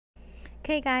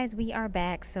Okay, guys, we are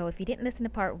back. So if you didn't listen to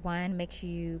part one, make sure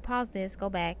you pause this, go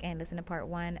back, and listen to part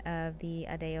one of the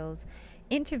Adeo's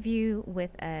interview with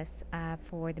us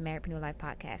for the Marriedpreneur Life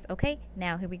podcast. Okay,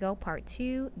 now here we go. Part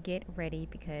two. Get ready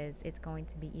because it's going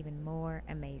to be even more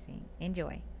amazing.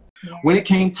 Enjoy. When it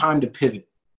came time to pivot,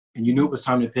 and you knew it was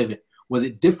time to pivot, was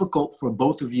it difficult for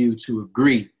both of you to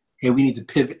agree, hey, we need to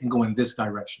pivot and go in this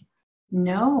direction?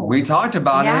 No. We talked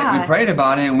about it. We prayed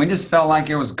about it, and we just felt like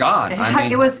it was God.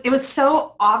 It was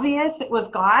so obvious it was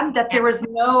God that there was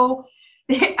no.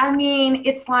 I mean,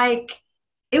 it's like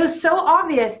it was so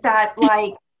obvious that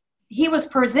like He was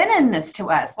presenting this to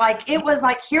us. Like it was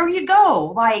like, here you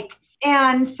go. Like,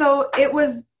 and so it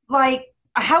was like,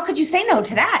 how could you say no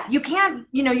to that? You can't,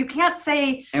 you can't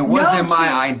say it wasn't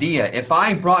my idea. If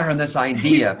I brought her this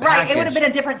idea, right, it would have been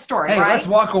a different story. Hey, right? Let's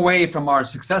walk away from our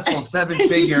successful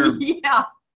seven-figure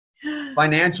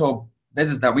financial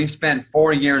business that we've spent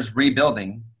 4 years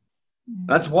rebuilding.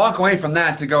 Let's walk away from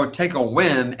that to go take a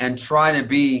whim and try to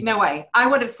be. No way. I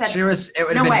would have said. It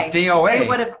would have been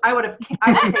DOA. I would have.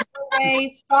 No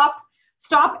way.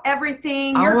 Stop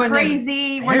everything. You're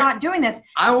crazy. We're not doing this.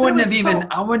 I wouldn't have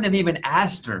even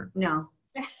asked her. No.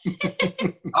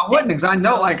 I wouldn't, because I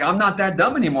know, like, I'm not that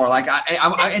dumb anymore. Like,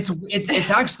 it's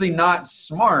actually not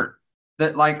smart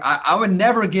that, like, I would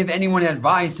never give anyone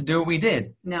advice to do what we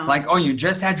did. No. Like, oh, you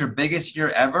just had your biggest year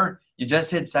ever. You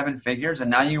just hit 7 figures, and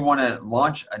now you want to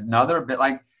launch another bit.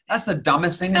 Like, that's the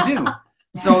dumbest thing to do.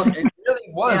 So it really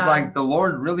was like the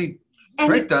Lord really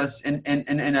tricked us, and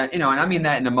I mean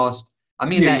that in the most. I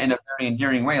mean that in a very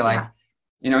endearing way. Like,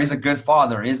 He's a good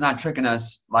father. He's not tricking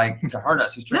us like to hurt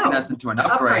us. He's tricking us into an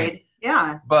upgrade.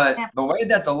 Yeah. But the way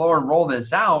that the Lord rolled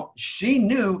this out, she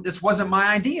knew this wasn't my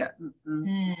idea.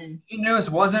 She knew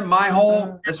this wasn't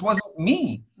this wasn't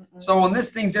me. So when this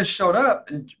thing just showed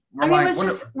up, and we're it was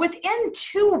just within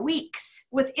 2 weeks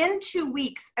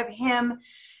of him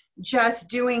just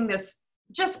doing this,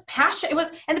 just passion. It was,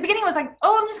 in the beginning, it was like,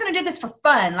 oh, I'm just going to do this for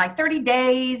fun, like 30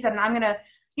 days. And I'm going to,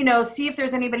 see if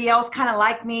there's anybody else kind of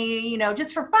like me,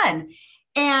 just for fun.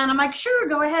 And I'm like, sure,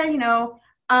 go ahead.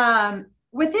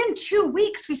 Within 2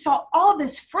 weeks, we saw all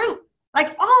this fruit.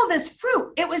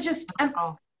 It was just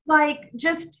people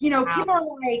are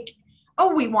like,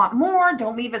 oh, we want more.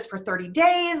 Don't leave us for 30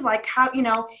 days. Like how,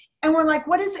 and we're like,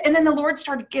 what is it? And then the Lord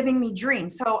started giving me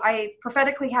dreams. So I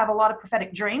prophetically have a lot of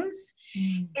prophetic dreams.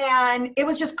 And it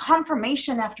was just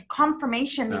confirmation after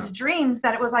confirmation, these dreams,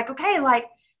 that it was like, okay,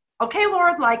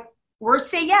 Lord, like we're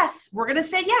say yes. We're going to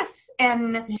say yes.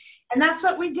 And that's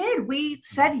what we did. We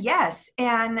said yes.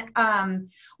 And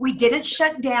we didn't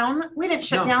shut down. We didn't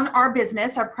shut down our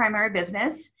business, our primary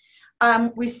business.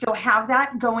 We still have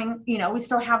that going. We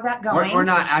still have that going. We're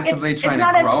not actively trying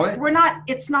to grow it. We're not.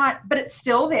 It's not. But it's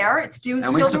still there. It's still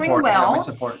doing well. Yeah, we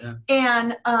support. Yeah.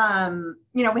 And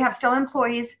we have still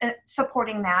employees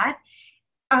supporting that.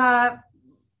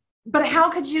 But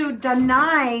how could you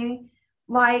deny?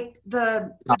 Like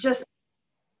it's just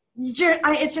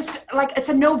like, it's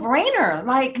a no-brainer.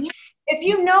 Like if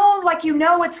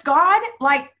it's God,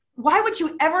 like why would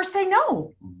you ever say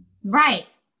no? Right.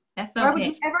 That's okay. Why would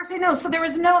you ever say no? So there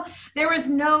was no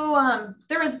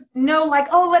like,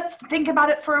 oh, let's think about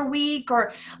it for a week,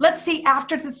 or let's see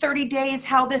after the 30 days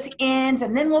how this ends,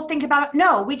 and then we'll think about it.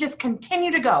 No, we just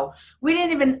continue to go. We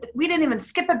didn't even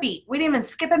skip a beat. We didn't even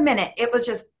skip a minute. It was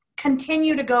just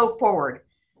continue to go forward.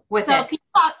 So can you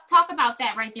talk about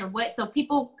that right there? So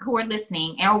people who are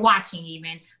listening and watching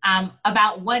even,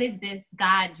 about what is this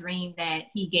God dream that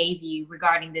he gave you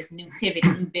regarding this new pivot,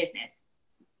 new business?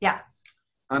 Yeah.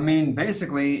 I mean,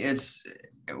 basically it's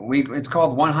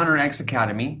called 100X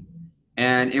Academy,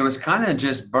 and it was kind of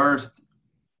just birthed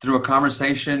through a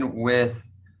conversation with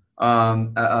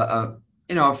a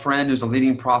friend who's a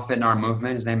leading prophet in our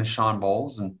movement. His name is Sean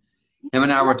Bowles, and him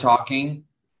and I were talking.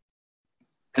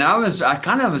 And I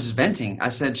kind of was venting. I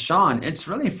said, Sean, it's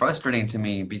really frustrating to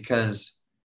me because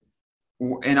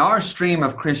in our stream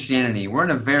of Christianity, we're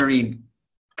in a very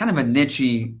kind of a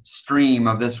niche stream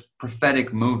of this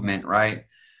prophetic movement, right?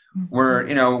 Where,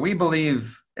 we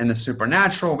believe in the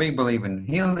supernatural. We believe in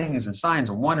healings and signs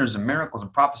and wonders and miracles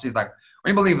and prophecies. Like,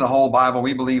 we believe the whole Bible.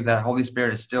 We believe that Holy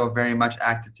Spirit is still very much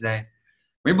active today.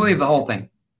 We believe the whole thing.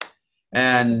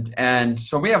 And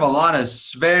so we have a lot of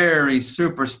very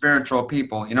super spiritual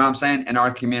people, you know what I'm saying, in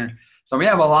our community. So we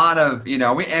have a lot of,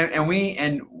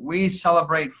 we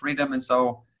celebrate freedom. And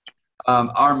so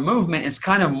our movement is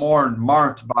kind of more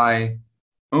marked by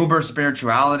uber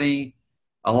spirituality,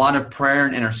 a lot of prayer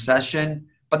and intercession,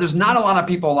 but there's not a lot of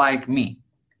people like me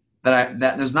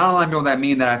there's not a lot of people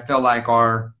that I feel like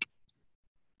are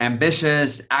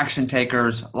ambitious action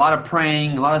takers, a lot of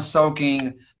praying, a lot of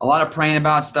soaking, a lot of praying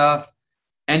about stuff.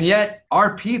 And yet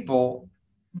our people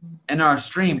in our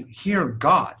stream hear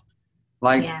God.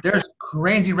 Like there's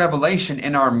crazy revelation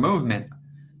in our movement.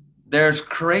 There's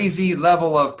crazy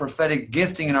level of prophetic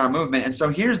gifting in our movement. And so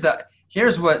here's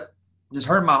what just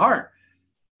hurt my heart.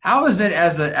 How is it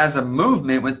as a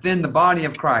movement within the body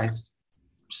of Christ,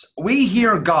 we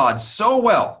hear God so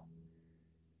well.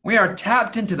 We are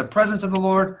tapped into the presence of the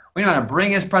Lord. We know how to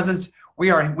bring his presence.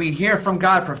 We hear from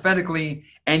God prophetically,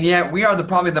 and yet we are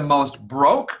probably the most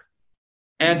broke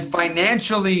and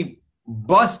financially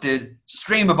busted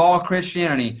stream of all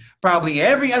Christianity. Probably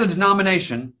every other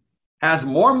denomination has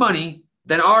more money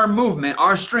than our movement,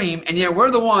 our stream, and yet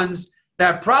we're the ones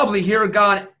that probably hear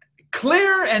God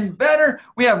clear and better.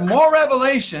 We have more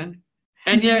revelation,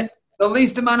 and yet the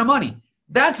least amount of money.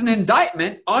 That's an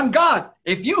indictment on God.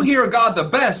 If you hear God the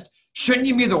best, shouldn't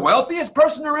you be the wealthiest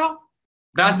person around?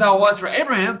 That's how it was for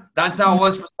Abraham. That's how it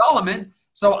was for Solomon.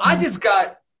 So I just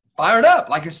got fired up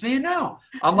like you're seeing now.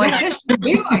 I'm like, this should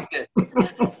be like this.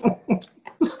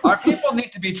 Our people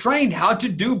need to be trained how to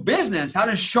do business, how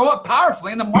to show up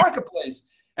powerfully in the marketplace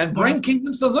and bring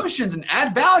kingdom solutions and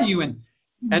add value.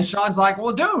 And Sean's like,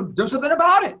 well, dude, do something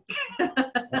about it.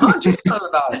 Why don't you do something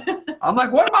about it? I'm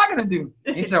like, what am I going to do?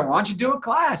 He said, why don't you do a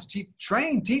class, teach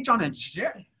on it.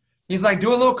 He's like,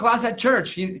 do a little class at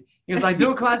church. He was like,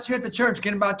 do a class here at the church,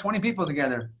 get about 20 people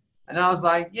together. And I was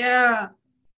like, yeah,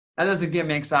 that doesn't get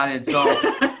me excited. So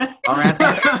I ran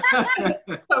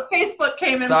so Facebook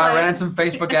came in. So I ran some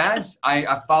Facebook ads.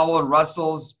 I followed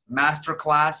Russell's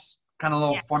masterclass kind of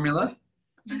little formula.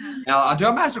 Now I'll do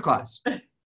a masterclass.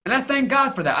 And I thank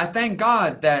God for that. I thank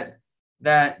God that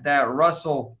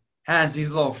Russell has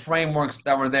these little frameworks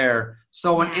that were there.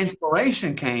 So when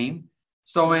inspiration came,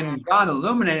 so when God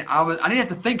illuminated, I didn't have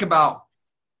to think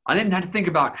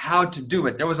about how to do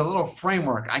it. There was a little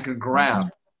framework I could grab.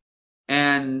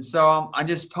 And so I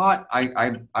just taught,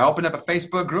 I opened up a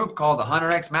Facebook group called the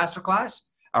 100X Masterclass.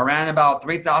 I ran about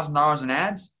 $3,000 in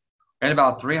ads. And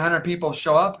about 300 people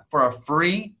show up for a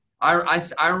free.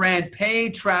 I ran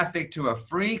paid traffic to a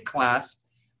free class.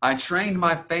 I trained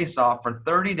my face off for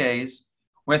 30 days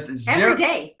with zero.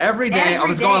 Every day. I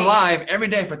was going live every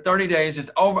day for 30 days.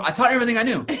 I taught everything I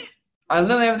knew.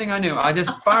 Literally everything I knew. I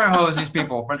just fire hose these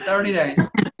people for 30 days.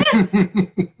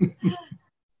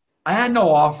 I had no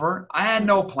offer. I had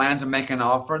no plans of making an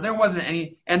offer. There wasn't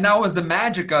any. And that was the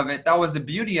magic of it. That was the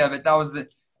beauty of it. That was the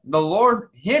Lord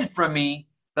hid from me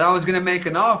that I was going to make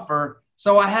an offer.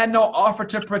 So I had no offer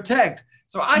to protect.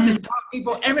 So I just taught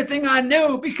people everything I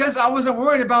knew because I wasn't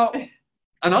worried about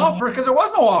an offer because there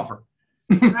was no offer.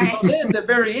 Right. So then at the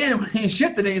very end, when he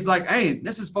shifted it, he's like, hey,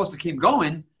 this is supposed to keep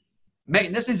going.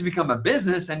 This needs to become a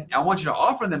business, and I want you to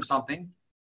offer them something.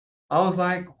 I was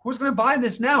like, who's going to buy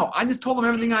this now? I just told them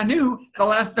everything I knew the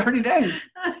last 30 days.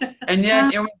 And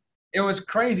yet it was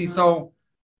crazy. So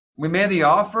we made the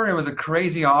offer. It was a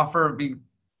crazy offer. It'd be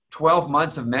 12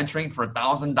 months of mentoring for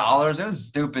 $1,000. It was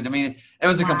stupid. I mean, it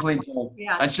was a complete joke.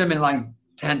 Yeah. It should have been like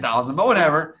 10,000, but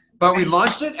whatever. But we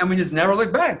launched it and we just never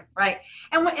looked back. Right.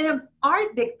 And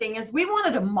our big thing is we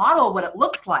wanted to model what it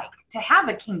looks like to have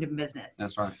a kingdom business.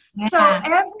 That's right. So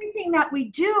everything that we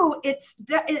do, it's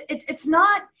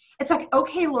like,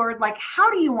 okay, Lord, like, how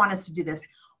do you want us to do this?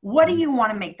 What do you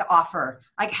want to make the offer?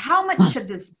 Like, how much should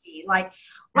this be? Like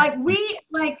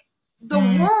the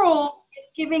world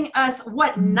is giving us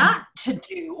what not to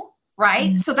do,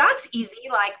 right? So that's easy.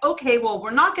 Like, okay, well,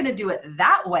 we're not going to do it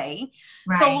that way.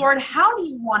 Right. So, Lord, how do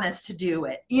you want us to do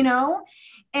it? You know?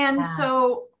 And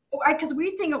so, because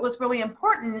we think it was really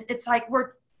important, it's like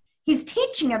he's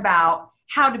teaching about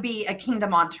how to be a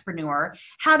kingdom entrepreneur,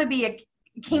 how to be a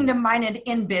kingdom-minded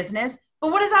in business.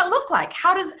 But what does that look like?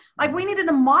 We needed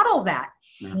to model that.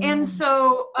 And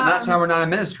so and that's why we're not a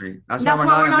ministry. That's why we're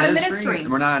not a ministry.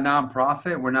 We're not a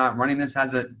nonprofit. We're not running this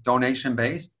as a donation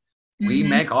based. We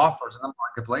make offers in the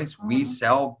marketplace. We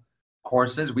sell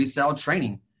courses. We sell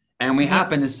training, and we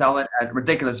happen to sell it at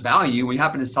ridiculous value. We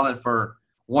happen to sell it for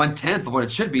 1/10 of what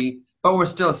it should be, but we're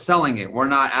still selling it. We're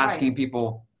not asking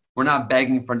people. We're not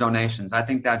begging for donations. I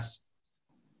think that's.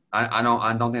 I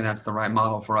don't think that's the right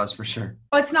model for us, for sure.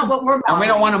 Well, it's not what we're modeling. And we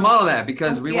don't want to model that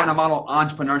because we want to model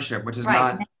entrepreneurship, which is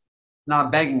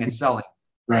not begging and selling.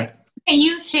 Right. Can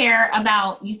you share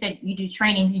about, you said you do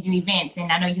trainings, you do events,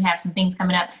 and I know you have some things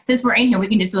coming up. Since we're in here, we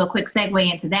can just do a quick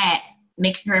segue into that.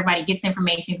 Make sure everybody gets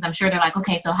information, because I'm sure they're like,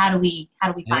 okay, so how do we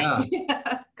find you?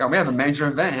 God, we have a major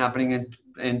event happening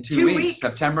in 2 weeks,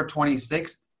 September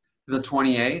 26th to the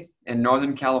 28th in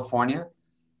Northern California.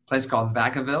 Place called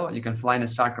Vacaville. You can fly into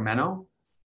Sacramento.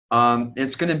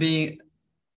 It's going to be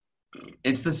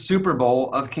it's the Super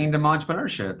Bowl of kingdom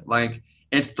entrepreneurship. Like,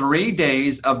 it's 3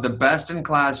 days of the best in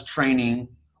class training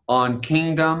on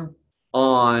kingdom,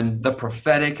 on the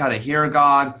prophetic, how to hear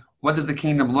God. What does the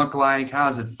kingdom look like? How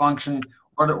does it function?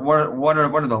 What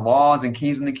are the laws and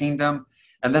keys in the kingdom?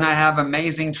 And then I have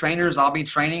amazing trainers. I'll be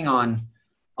training on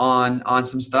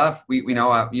some stuff. We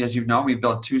know, as you know, we've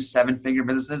built 2 7-figure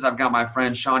businesses. I've got my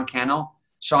friend Sean Cannell.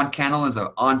 Sean Cannell is an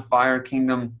on fire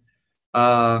kingdom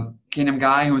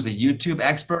guy who is a YouTube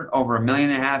expert, over 1.5 million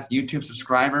YouTube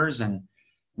subscribers, and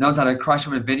knows how to crush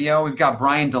it with video. We've got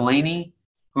Brian Delaney,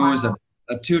 who is a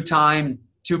 2-time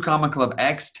 2 Comma Club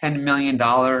X $10 million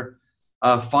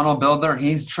funnel builder.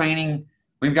 He's training.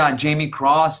 We've got Jamie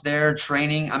Cross there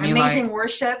training. I mean, amazing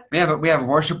worship. We have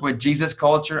worship with Jesus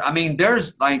culture. I mean,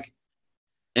 there's like,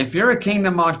 if you're a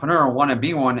kingdom entrepreneur or want to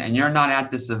be one and you're not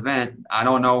at this event, I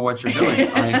don't know what you're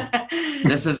doing. Like,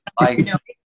 this is like,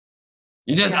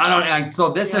 you just, I don't, like, so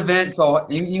this event, so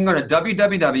you can go to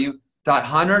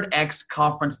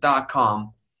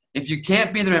www.100xconference.com. If you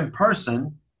can't be there in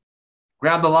person,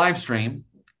 grab the live stream.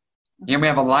 And we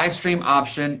have a live stream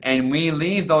option, and we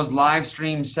leave those live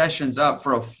stream sessions up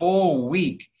for a full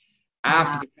week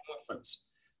after the conference.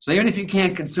 So even if you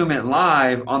can't consume it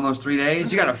live on those 3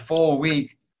 days, you got a full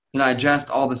week to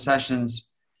digest all the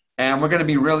sessions. And we're going to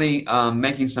be really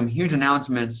making some huge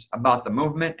announcements about the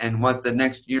movement and what the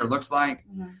next year looks like.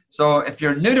 Mm-hmm. So if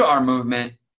you're new to our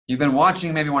movement, you've been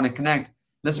watching, maybe want to connect,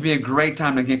 this would be a great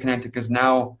time to get connected, because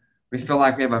now we feel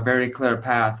like we have a very clear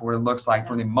path where it looks like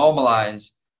to really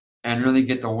mobilize and really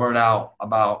get the word out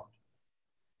about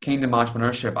kingdom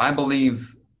entrepreneurship. I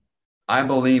believe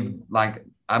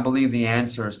the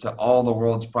answers to all the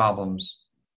world's problems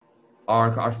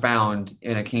are found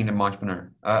in a kingdom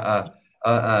entrepreneur. A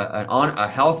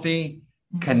healthy,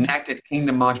 connected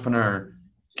kingdom entrepreneur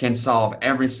can solve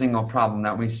every single problem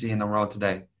that we see in the world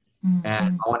today. Mm-hmm.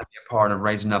 And I want to be a part of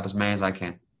raising up as many as I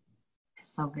can.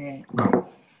 That's so good.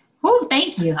 Oh,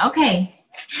 thank you. Okay.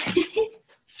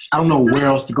 I don't know where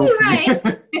else to go from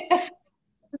here.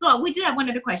 Well, we do have one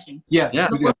other question. Yes. Yeah.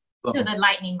 To the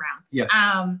lightning round. Yes.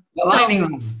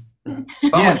 Lightning round.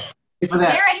 Yes. For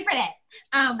that. Get ready for that.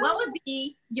 What would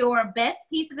be your best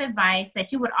piece of advice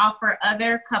that you would offer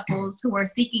other couples who are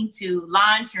seeking to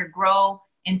launch or grow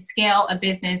and scale a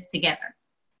business together?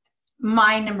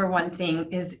 My number one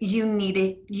thing is you need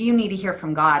to hear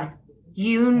from God.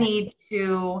 You need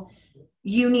to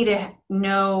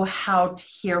know how to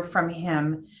hear from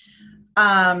Him.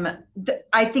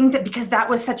 I think that because that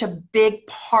was such a big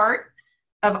part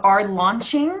of our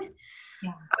launching,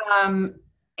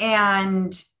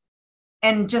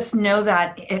 and just know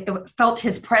that it felt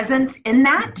His presence in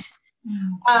that.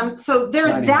 So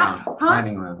there's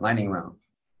lightning round.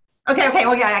 Okay.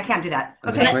 Well, yeah, I can't do that.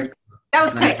 Okay. That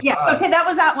was quick. Yeah. Okay.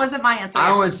 That wasn't my answer.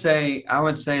 I would say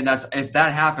that's, if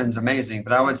that happens, amazing.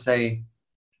 But I would say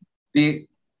be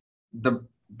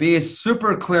as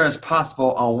super clear as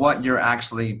possible on what you're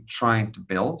actually trying to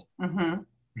build. Mm-hmm.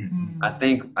 Mm-hmm. I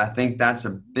think that's a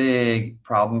big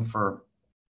problem for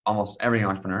almost every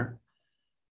entrepreneur.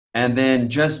 And then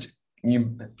just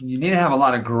you need to have a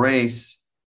lot of grace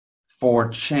for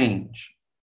change,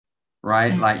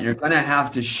 right? Mm-hmm. Like, you're going to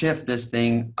have to shift this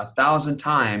thing 1,000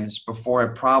 times before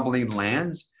it probably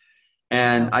lands.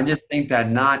 And I just think that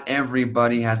not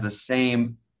everybody has the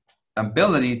same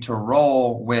ability to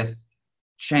roll with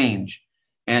change.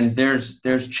 And there's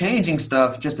changing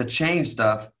stuff just to change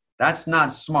stuff. That's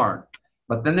not smart.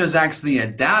 But then there's actually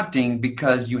adapting,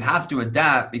 because you have to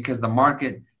adapt because the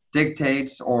market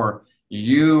dictates, or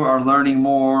you are learning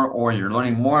more, or you're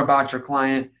learning more about your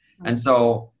client. And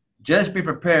so just be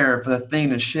prepared for the thing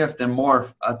to shift and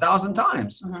morph 1,000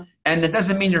 times. Mm-hmm. And that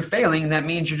doesn't mean you're failing. That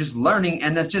means you're just learning.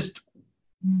 And that's just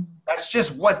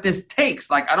what this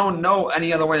takes. Like, I don't know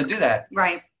any other way to do that.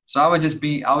 Right. So I would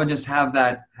just have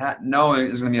that, know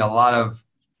there's going to be a lot of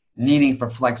needing for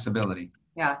flexibility.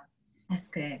 Yeah. That's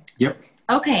good. Yep.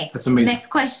 Okay. That's amazing. Next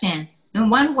question. In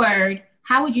one word,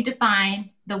 how would you define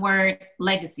the word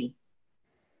legacy?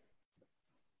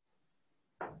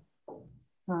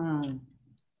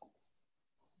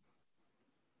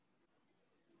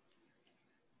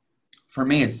 For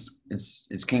me, it's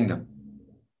kingdom.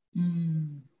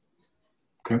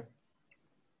 Okay.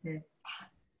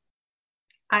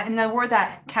 And the word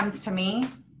that comes to me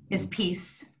is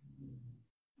peace.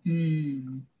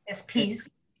 It's peace.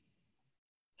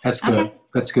 That's good. Okay.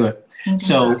 That's good.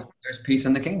 So there's peace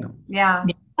in the kingdom. Yeah.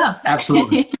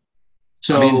 Absolutely.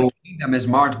 So the kingdom is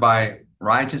marked by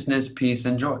righteousness, peace,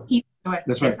 and joy.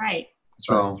 That's right.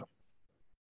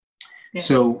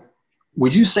 So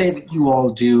would you say that you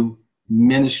all do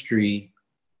ministry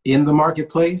in the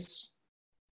marketplace,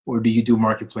 or do you do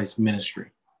marketplace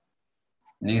ministry?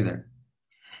 Neither.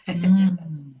 Mm.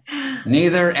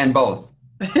 Neither and both.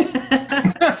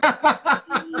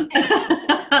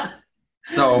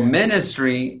 So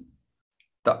ministry,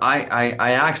 I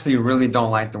actually really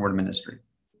don't like the word ministry,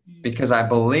 because I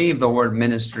believe the word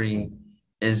ministry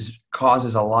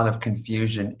causes a lot of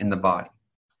confusion in the body.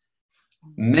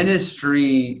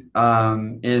 Ministry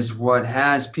is what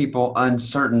has people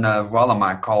uncertain of, well, am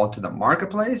I called to the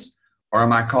marketplace or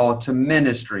am I called to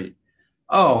ministry?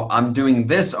 Oh, I'm doing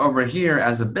this over here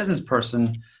as a business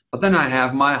person, but then I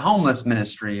have my homeless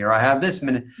ministry, or I have this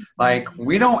like,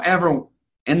 we don't ever,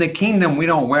 in the kingdom, we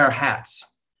don't wear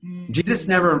hats. Jesus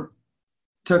never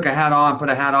took a hat on, put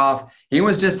a hat off. He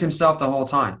was just himself the whole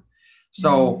time.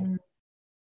 So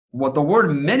what the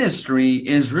word ministry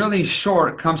is really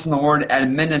short, comes from the word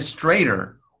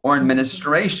administrator or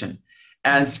administration.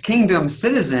 As kingdom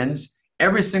citizens,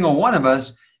 every single one of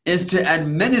us is to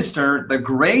administer the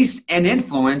grace and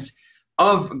influence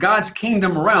of God's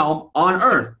kingdom realm on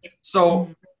earth.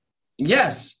 So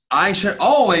yes, I should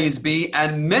always be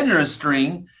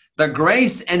administering the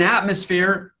grace and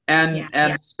atmosphere and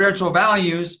spiritual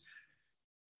values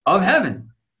of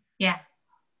heaven. Yeah.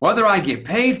 Whether I get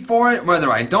paid for it, whether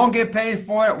I don't get paid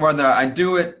for it, whether I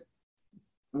do it,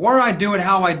 where I do it,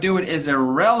 how I do it is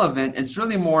irrelevant. It's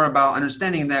really more about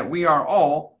understanding that we are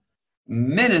all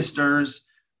ministers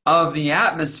of the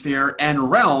atmosphere and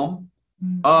realm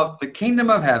of the kingdom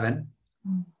of heaven.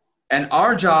 And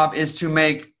our job is to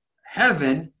make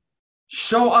heaven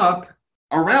show up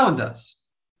around us.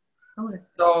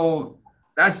 So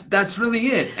that's really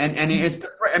it. And it's,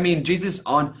 I mean, Jesus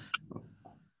on,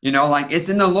 you know, like it's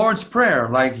in the Lord's Prayer,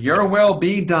 like your will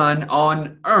be done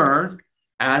on earth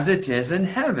as it is in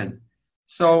heaven.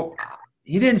 So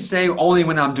he didn't say only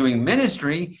when I'm doing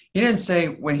ministry. He didn't say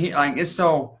when he, like, it's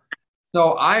so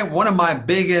one of my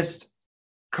biggest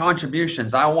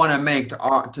contributions I want to make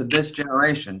to this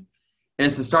generation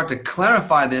is to start to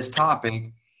clarify this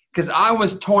topic, because I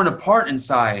was torn apart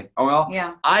inside. Oh, well,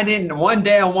 one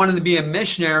day I wanted to be a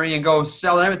missionary and go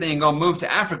sell everything and go move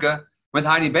to Africa with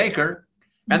Heidi Baker.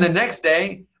 And the next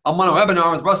day I'm on a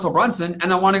webinar with Russell Brunson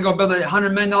and I want to go build a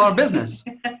 $100 million business.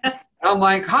 And I'm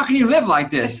like, how can you live like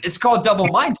this? It's called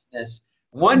double-mindedness.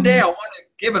 One day I want to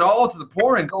give it all to the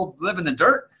poor and go live in the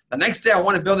dirt. The next day I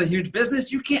want to build a huge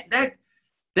business. You can't,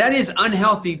 that is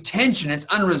unhealthy tension. It's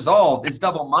unresolved. It's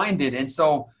double-minded. And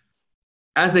so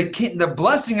as the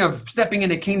blessing of stepping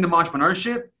into kingdom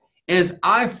entrepreneurship is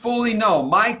I fully know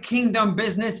my kingdom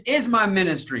business is my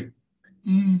ministry.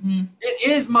 It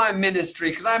is my ministry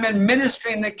because I'm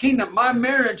administering the kingdom. My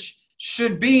marriage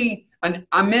should be,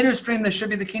 I'm ministering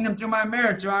should be the kingdom through my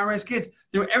marriage, through I raise kids,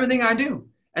 through everything I do.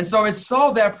 And so it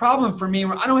solved that problem for me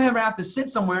where I don't ever have to sit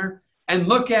somewhere and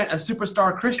look at a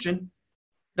superstar Christian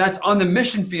that's on the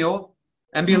mission field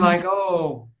and be like,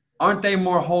 oh, aren't they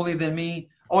more holy than me?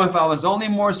 Oh, if I was only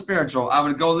more spiritual, I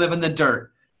would go live in the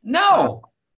dirt. No,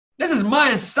 this is my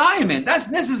assignment.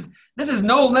 This is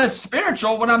no less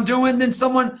spiritual what I'm doing than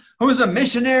someone who's a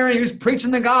missionary, who's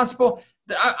preaching the gospel.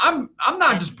 I'm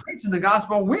not just preaching the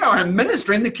gospel. We are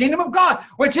administering the kingdom of God,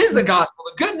 which is the gospel.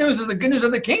 The good news is the good news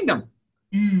of the kingdom.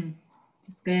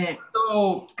 That's good.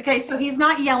 So he's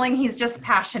not yelling. He's just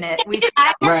passionate.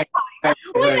 Right.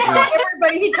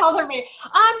 Everybody, he told me,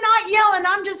 I'm not yelling.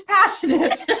 I'm just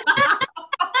passionate.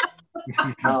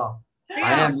 No.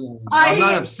 I'm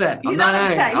not upset. He's not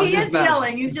upset. He is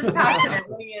yelling. He's just passionate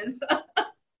when he is.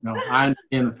 No, I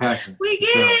understand the passion. We get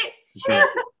it. For sure.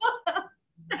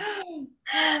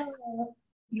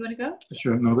 You want to go?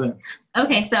 Sure, no good.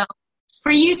 Okay, so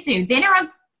for you two, dinner on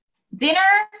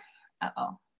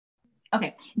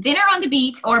the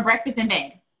beach or breakfast in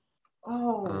bed?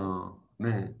 Oh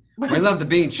man. We love the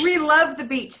beach. We love the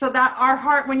beach. So that our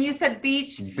heart, when you said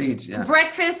beach, yeah.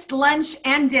 Breakfast, lunch,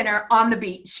 and dinner on the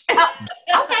beach.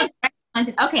 Okay.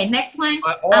 Okay, next one.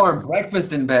 Or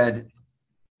breakfast in bed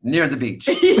near the beach.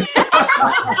 So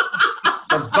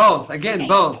it's both. Again,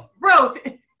 both. Both.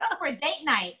 For date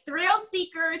night, thrill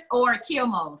seekers or chill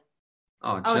mode?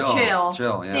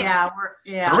 Chill.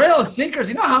 Yeah. Thrill seekers.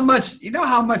 You know how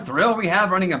much thrill we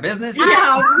have running a business?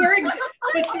 Yeah,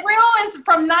 the thrill is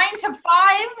from 9 to 5.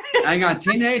 I got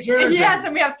teenagers. Yes,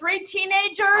 and we have 3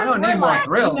 teenagers. I don't need more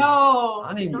thrills. No.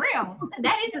 I need thrill.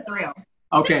 That is a thrill.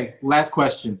 Okay, last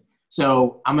question.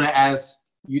 So I'm going to ask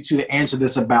you two to answer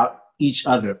this about each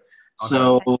other. Okay.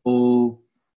 So,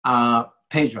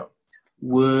 Pedro,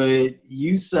 would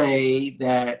you say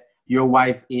that your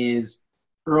wife is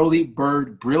early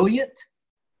bird brilliant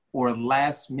or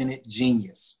last minute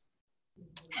genius?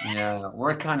 Yeah,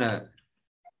 we're kind of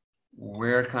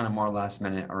more last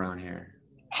minute around here.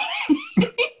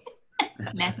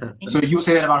 So you would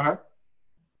say that about her?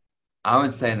 I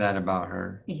would say that about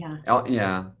her. Yeah. Oh,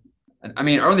 yeah. I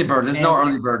mean, early bird. There's no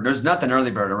early bird. There's nothing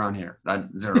early bird around here.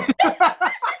 That's zero.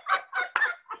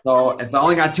 So if I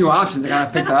only got two options, I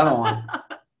gotta pick the other one.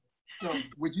 So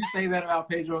would you say that about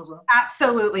Pedro as well?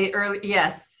 Absolutely. Early.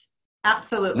 Yes.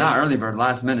 Absolutely. Not early bird.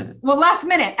 Last minute. Well, last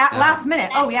minute. At last minute.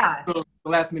 Oh yeah. So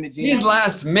last minute genius. She's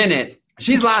last minute.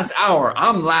 She's last hour.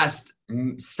 I'm last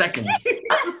seconds.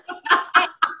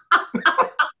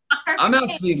 I'm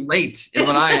actually late is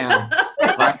what I am.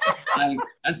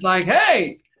 It's like,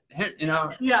 hey, you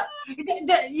know. Yeah.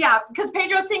 Yeah. Because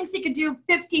Pedro thinks he could do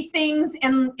 50 things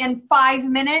in 5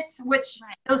 minutes, which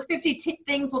those 50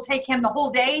 things will take him the whole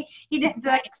day.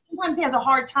 Sometimes he has a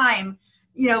hard time,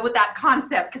 with that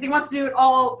concept because he wants to do it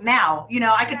all now.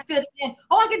 I could fit it in.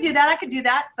 Oh, I could do that. I could do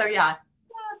that. So yeah.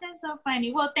 Oh, that's so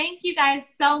funny. Well, thank you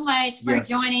guys so much for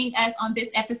joining us on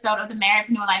this episode of the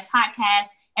Marriedpreneur Life podcast.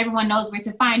 Everyone knows where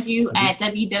to find you at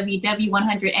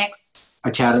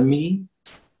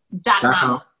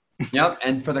www.100xacademy.com. Yep.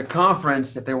 And for the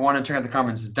conference, if they want to check out the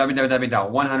conference, it's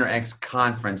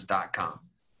www.100xconference.com.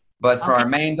 But for our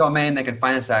main domain, they can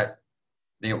find us at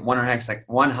the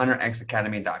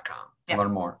 100xacademy.com to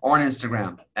learn more. Or on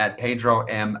Instagram at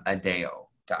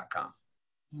pedromadeo.com.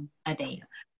 Adeo.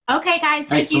 Okay, guys.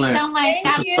 Thank you so much.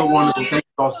 Thank you. So wonderful. Thank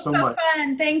you all so much.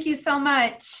 Fun. Thank you so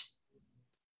much.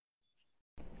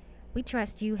 We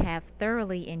trust you have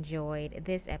thoroughly enjoyed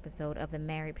this episode of the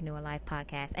Marriedpreneur Life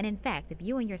podcast. And in fact, if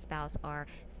you and your spouse are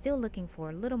still looking for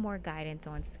a little more guidance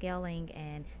on scaling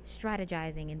and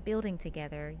strategizing and building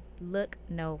together, look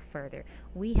no further.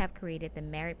 We have created the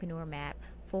Marriedpreneur Map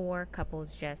for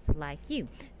couples just like you.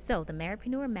 So the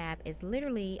Marriedpreneur Map is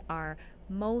literally our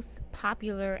most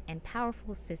popular and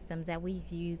powerful systems that we've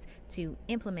used to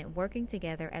implement working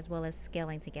together as well as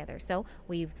scaling together. So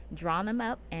we've drawn them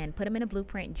up and put them in a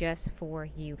blueprint just for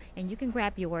you. And you can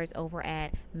grab yours over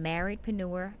at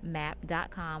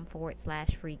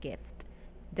marriedpreneurmap.com/free gift.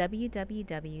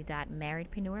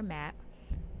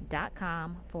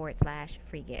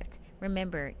 www.marriedpreneurmap.com/free gift.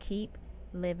 Remember, keep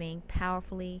living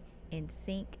powerfully in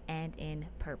sync and in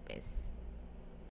purpose.